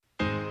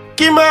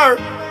Kimar,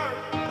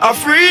 a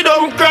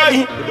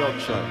Freedomcry.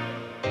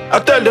 I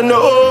tell you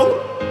no,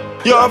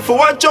 you have to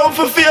watch out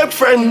for fake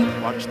friend.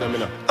 Watch them, you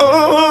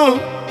know.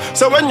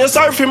 So when you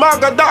sorry for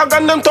Maga dog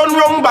and them turn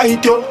wrong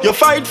bite you, you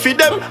fight for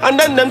them and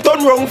then them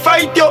turn wrong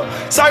fight you.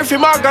 Sorry for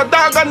Maga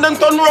dog and them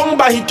turn wrong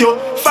bite you,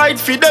 fight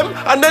for them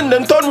and then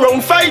them turn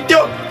wrong fight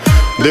you.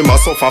 They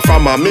must suffer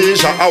from a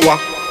major hour.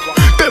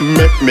 Them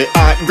make me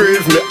heart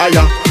grave me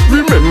higher.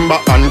 Remember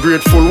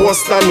ungrateful was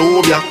the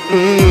Nobia.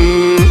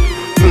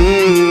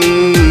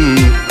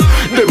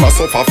 They must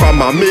suffer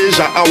from a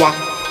major hour.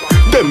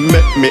 Them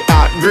make me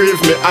heart grave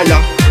me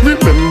higher.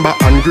 Remember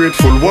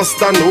ungrateful was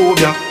the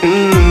Nobia.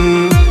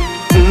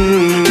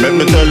 Let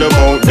me tell you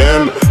about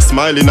them.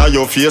 Smiling at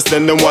your face,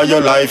 then them why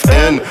your life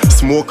end.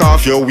 Smoke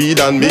off your weed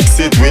and mix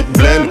it with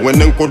blend. When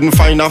them couldn't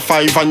find a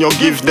 5 and you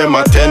give them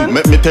a 10.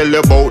 Let me tell you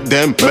about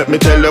them, let me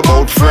tell you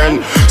about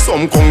friend.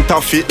 Some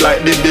counterfeit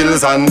like the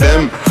bills and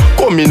them.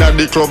 Come in at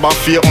the club and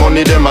fake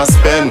money them a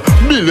spend.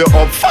 Bill you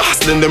up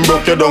fast, then them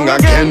broke you down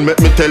again. Let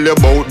me tell you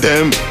about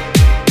them.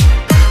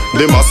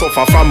 They must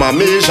suffer from a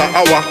major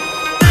hour.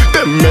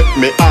 Them make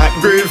me heart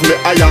grave me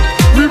higher.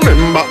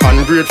 Remember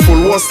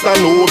ungrateful was the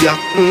Nobia.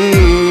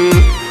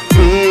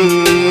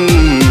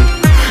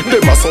 They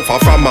must suffer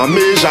from a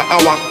major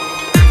hour.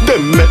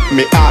 Them make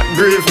me heart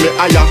grave me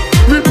higher.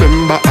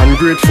 Remember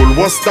ungrateful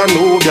was the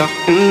Nobia.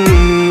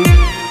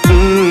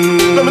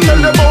 Let me tell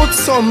you about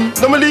some.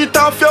 Let me eat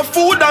off your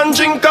food and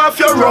drink off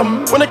your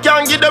rum. When I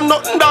can't give them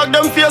nothing, dog,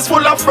 them face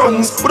full of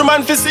fronts. But the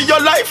man fi see your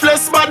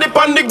lifeless body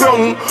on the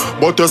ground,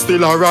 but you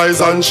still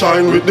arise and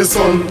shine with the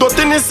sun.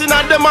 Dirtiness in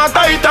a them a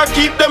tight to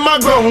keep them a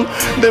ground.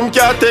 Them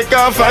can't take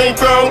off high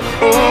crown.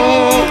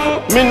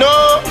 Me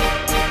know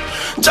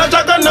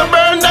Jaja gonna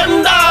burn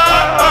them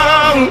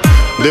down.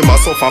 They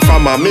must suffer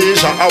from a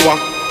major hour.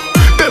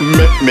 Them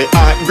make me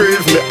heart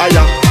grave me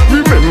higher.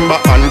 Remember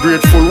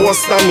ungrateful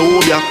was the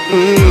Nobia.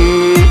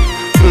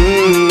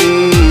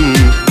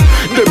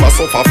 They must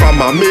suffer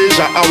from a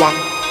major hour.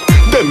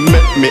 Them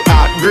make me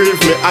heart grave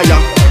me higher.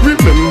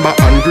 Remember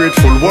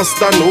ungrateful was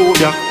the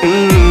Nobia.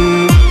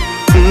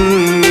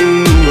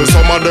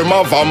 Some of them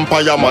a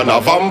vampire man, a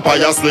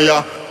vampire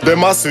slayer.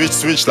 Them a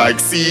switch like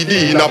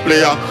CD in a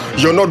player.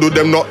 You no do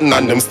them nothing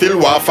and them still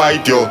want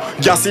fight you.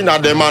 Gas in a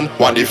them and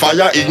what the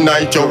fire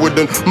ignite you.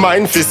 Wouldn't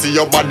mind fi see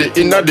your body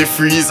in a the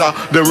freezer.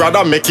 They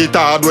rather make it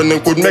hard when they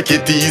could make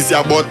it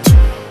easier. But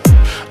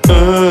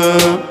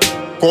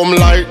come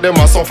like them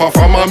a suffer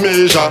from a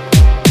major.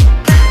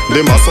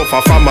 Them a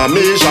suffer from a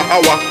major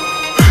hour.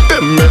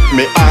 Them make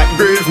me heart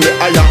grave me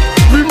higher.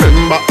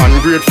 Remember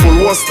ungrateful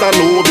was the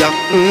Nobia.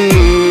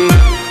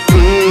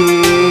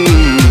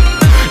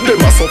 They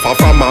must suffer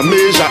from a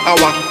major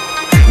hour.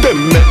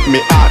 Them make me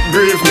heart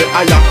grave me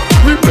higher.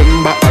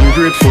 Remember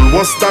ungrateful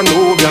was the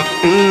Nobia.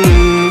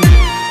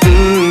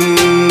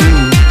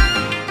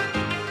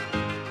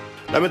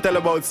 Let me tell you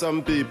about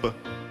some people.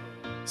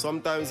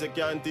 Sometimes you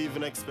can't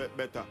even expect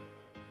better.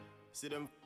 See them